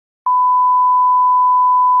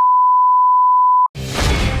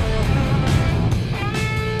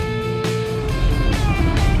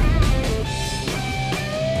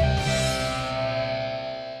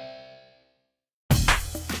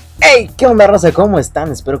Hey, ¿qué onda, raza? ¿Cómo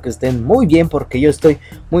están? Espero que estén muy bien porque yo estoy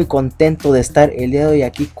muy contento de estar el día de hoy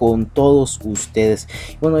aquí con todos ustedes.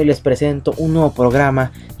 Bueno, hoy les presento un nuevo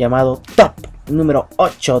programa llamado Top número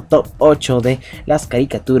 8, Top 8 de las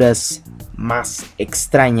caricaturas más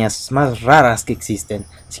extrañas, más raras que existen.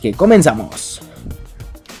 Así que comenzamos.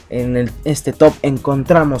 En este top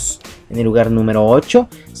encontramos en el lugar número 8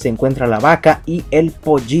 se encuentra la vaca y el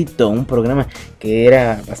pollito, un programa que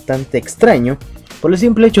era bastante extraño por el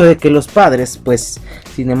simple hecho de que los padres, pues,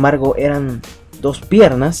 sin embargo, eran dos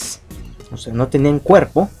piernas, o sea, no tenían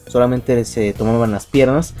cuerpo, solamente se tomaban las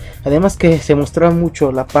piernas. Además que se mostraba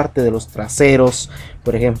mucho la parte de los traseros.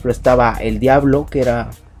 Por ejemplo, estaba el diablo, que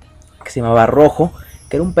se llamaba Rojo,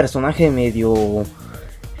 que era un personaje medio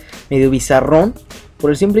bizarrón,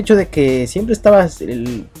 por el simple hecho de que siempre estaba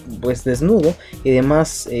pues desnudo, y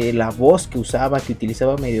además la voz que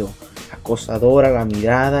utilizaba medio acosadora, la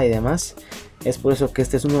mirada y demás. Es por eso que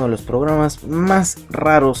este es uno de los programas más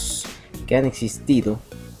raros que han existido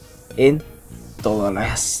en todas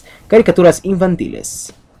las caricaturas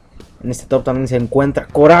infantiles. En este top también se encuentra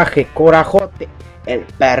Corajote, el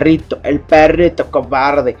perrito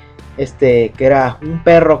cobarde, que era un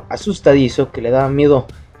perro asustadizo que le daba miedo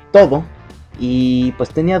todo. Y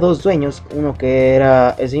pues tenía dos dueños, uno que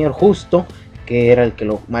era el señor Justo, que era el que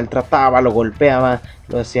lo maltrataba, lo golpeaba,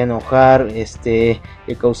 lo hacía enojar,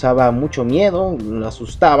 le causaba mucho miedo, lo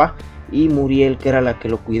asustaba. Y Muriel, que era la que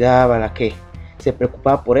lo cuidaba, la que se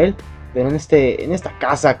preocupaba por él. Pero en esta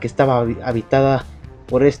casa que estaba habitada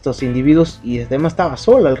por estos individuos y además estaba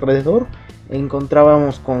sola alrededor,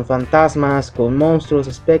 encontrábamos con fantasmas, con monstruos,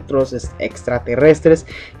 espectros, extraterrestres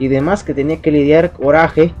y demás, que tenía que lidiar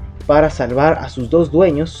Coraje para salvar a sus dos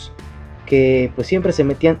dueños, que pues siempre se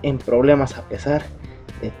metían en problemas a pesar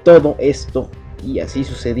de todo esto, y así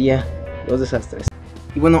sucedía los desastres.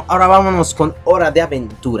 Y bueno, ahora vámonos con Hora de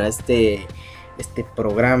Aventura, este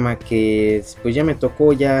programa que pues ya me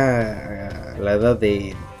tocó, ya a la edad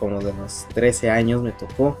de como de los 13 años me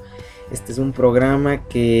tocó. Este es un programa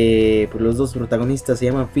que pues, los dos protagonistas se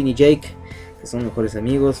llaman Finn y Jake, que son mejores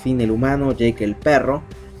amigos. Finn el humano, Jake el perro.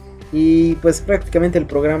 Y pues prácticamente el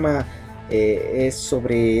programa es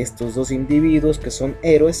sobre estos dos individuos que son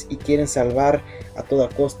héroes y quieren salvar a toda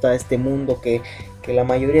costa este mundo que la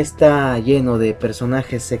mayoría está lleno de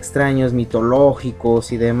personajes extraños,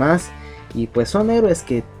 mitológicos y demás. Y pues son héroes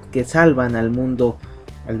que salvan al mundo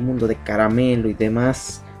de caramelo y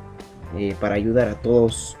demás, para ayudar a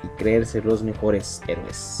todos y creerse los mejores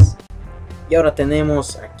héroes. Y ahora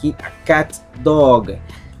tenemos aquí a Cat Dog.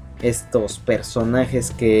 Estos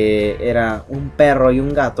personajes que era un perro y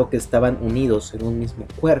un gato que estaban unidos en un mismo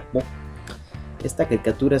cuerpo. Esta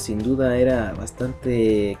caricatura sin duda era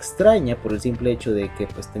bastante extraña por el simple hecho de que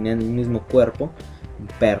pues tenían un mismo cuerpo. Un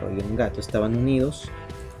perro y un gato estaban unidos.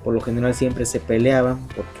 Por lo general siempre se peleaban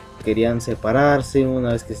porque querían separarse.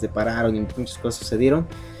 Una vez que se separaron y muchas cosas sucedieron,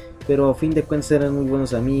 pero a fin de cuentas eran muy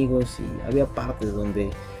buenos amigos y había partes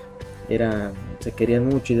donde se querían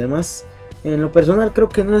mucho y demás. En lo personal creo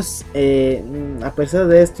que no es, a pesar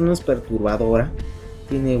de esto, no es perturbadora.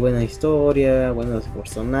 Tiene buena historia, buenos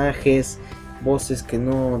personajes, voces que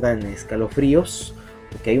no dan escalofríos,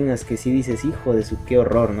 porque hay unas que sí dices, hijo de su qué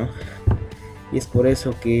horror, ¿no? Y es por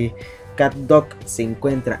eso que Cat Dog se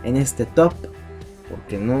encuentra en este top,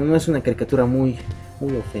 porque no es una caricatura muy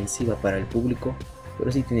ofensiva para el público,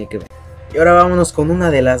 pero sí tiene que ver. Y ahora vámonos con una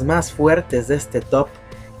de las más fuertes de este top,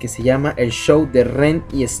 que se llama el show de Ren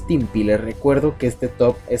y Stimpy. Les recuerdo que este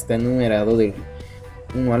top está enumerado del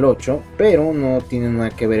 1 al 8, pero no tiene nada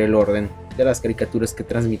que ver el orden de las caricaturas que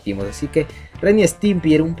transmitimos. Así que Ren y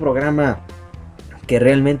Stimpy era un programa que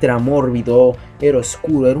realmente era mórbido, era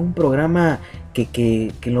oscuro, era un programa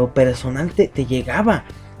que en lo personal te llegaba,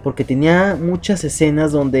 porque tenía muchas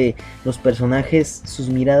escenas donde los personajes, sus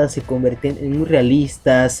miradas se convertían en muy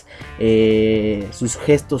realistas, sus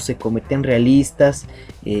gestos se convertían realistas,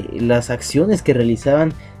 las acciones que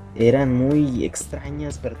realizaban eran muy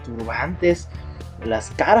extrañas, perturbantes, las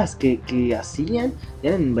caras que hacían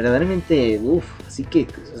eran verdaderamente así que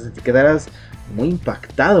te quedaras muy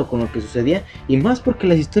impactado con lo que sucedía, y más porque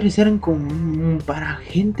las historias eran como para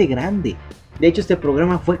gente grande. De hecho, este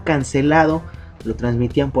programa fue cancelado. Lo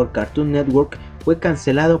transmitían por Cartoon Network, fue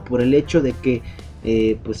cancelado por el hecho de que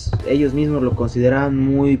pues ellos mismos lo consideraban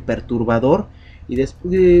muy perturbador, y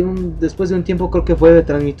después de un tiempo creo que fue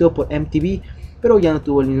transmitido por MTV, pero ya no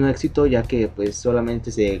tuvo el mismo éxito, ya que pues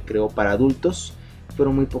solamente se creó para adultos,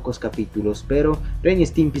 fueron muy pocos capítulos. Pero Ren y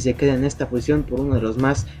Stimpy se queda en esta posición por uno de los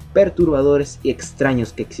más perturbadores y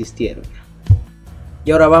extraños que existieron.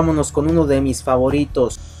 Y ahora vámonos con uno de mis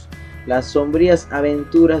favoritos, Las sombrías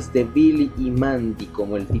aventuras de Billy y Mandy,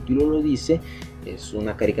 como el título lo dice. Es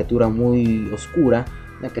una caricatura muy oscura,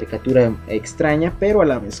 una caricatura extraña, pero a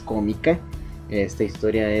la vez cómica. Esta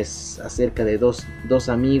historia es acerca de dos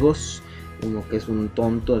amigos, uno que es un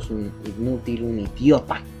tonto, es un inútil, un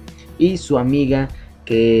idiota, y su amiga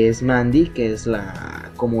que es Mandy, que es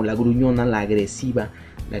como la gruñona, la agresiva,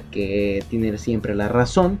 la que tiene siempre la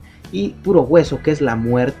razón, y Puro Hueso, que es la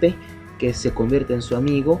muerte, que se convierte en su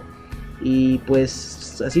amigo. Y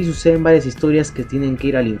pues así suceden varias historias que tienen que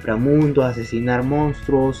ir al inframundo a asesinar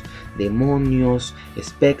monstruos, demonios,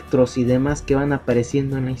 espectros y demás que van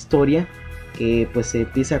apareciendo en la historia, que pues se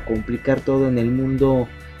empieza a complicar todo en el mundo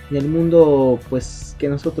pues que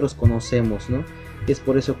nosotros conocemos, ¿no? Y es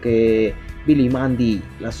por eso que Billy y Mandy,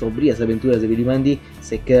 las sombrías aventuras de Billy y Mandy,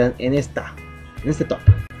 se quedan en este top.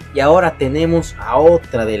 Y ahora tenemos a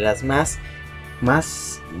otra de las más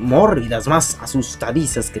mórbidas, más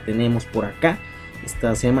asustadizas que tenemos por acá.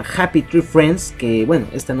 Esta se llama Happy Tree Friends, que bueno,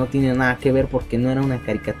 esta no tiene nada que ver porque no era una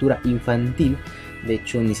caricatura infantil. De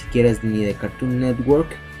hecho, ni siquiera es ni de Cartoon Network,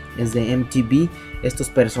 es de MTV. Estos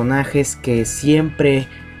personajes que siempre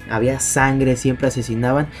había sangre, siempre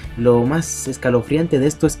asesinaban. Lo más escalofriante de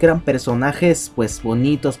esto es que eran personajes pues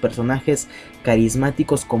bonitos, personajes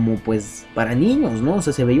carismáticos como pues para niños, ¿no? O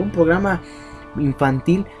sea, se veía un programa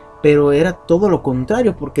infantil, pero era todo lo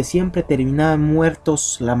contrario, porque siempre terminaban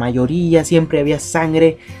muertos la mayoría, siempre había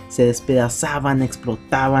sangre, se despedazaban,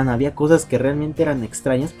 explotaban, había cosas que realmente eran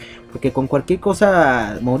extrañas, porque con cualquier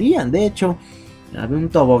cosa morían. De hecho, había un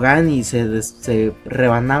tobogán y se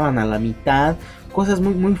rebanaban a la mitad, cosas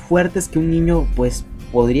muy fuertes que un niño pues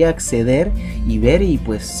podría acceder y ver y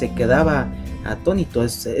pues se quedaba atónito.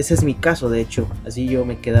 Ese es mi caso, de hecho, así yo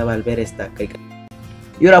me quedaba al ver esta caricatura.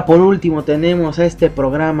 Y ahora por último tenemos a este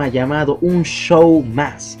programa llamado Un Show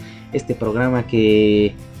Más. Este programa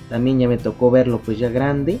que también ya me tocó verlo pues ya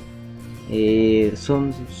grande.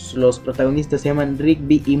 Son los protagonistas, se llaman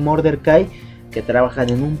Rigby y Mordecai, que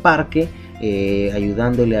trabajan en un parque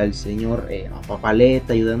ayudándole al señor a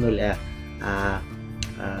Papaleta, ayudándole a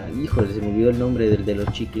híjole, se me olvidó el nombre de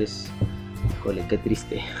los chicles. Híjole, qué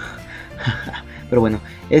triste. Pero bueno,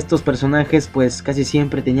 estos personajes pues casi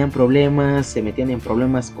siempre tenían problemas, se metían en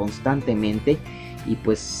problemas constantemente. Y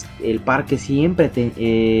pues el parque siempre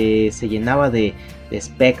se llenaba de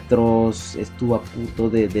espectros, estuvo a punto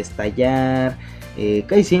de estallar.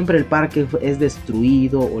 Casi siempre el parque es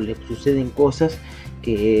destruido o le suceden cosas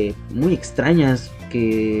que muy extrañas,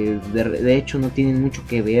 que de hecho no tienen mucho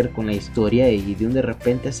que ver con la historia, y de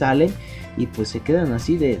repente salen y pues se quedan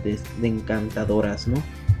así de encantadoras, ¿no?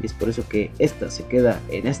 Y es por eso que esta se queda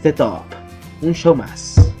en este top. Un show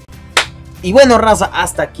más. Y bueno, raza,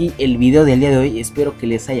 hasta aquí el video del día de hoy. Espero que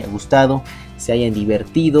les haya gustado, se hayan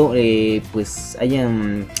divertido, pues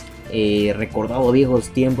hayan recordado viejos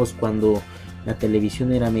tiempos cuando la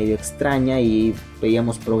televisión era medio extraña y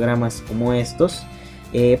veíamos programas como estos.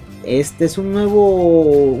 Este es una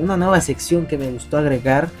nueva sección que me gustó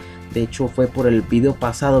agregar. De hecho fue por el video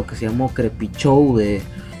pasado que se llamó Chow, de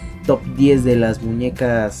top 10 de las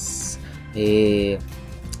muñecas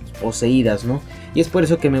poseídas, ¿no? Y es por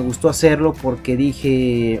eso que me gustó hacerlo, porque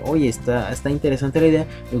dije, oye, está interesante la idea,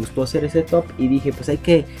 me gustó hacer ese top y dije, pues hay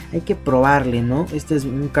que probarle, ¿no? Este es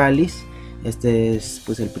un cáliz, este es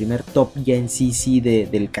pues el primer top ya en sí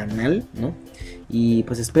del canal, ¿no? Y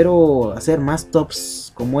pues espero hacer más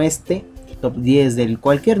tops como este, top 10 del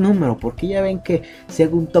cualquier número, porque ya ven que si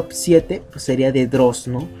hago un top 7 pues sería de Dross,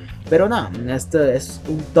 ¿no? Pero no, este es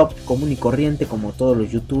un top común y corriente como todos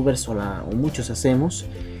los youtubers o muchos hacemos.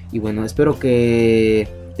 Y bueno, espero que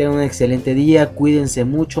tengan un excelente día, cuídense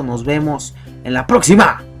mucho, nos vemos en la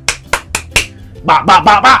próxima.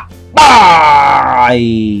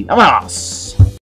 Bye. ¡Vámonos!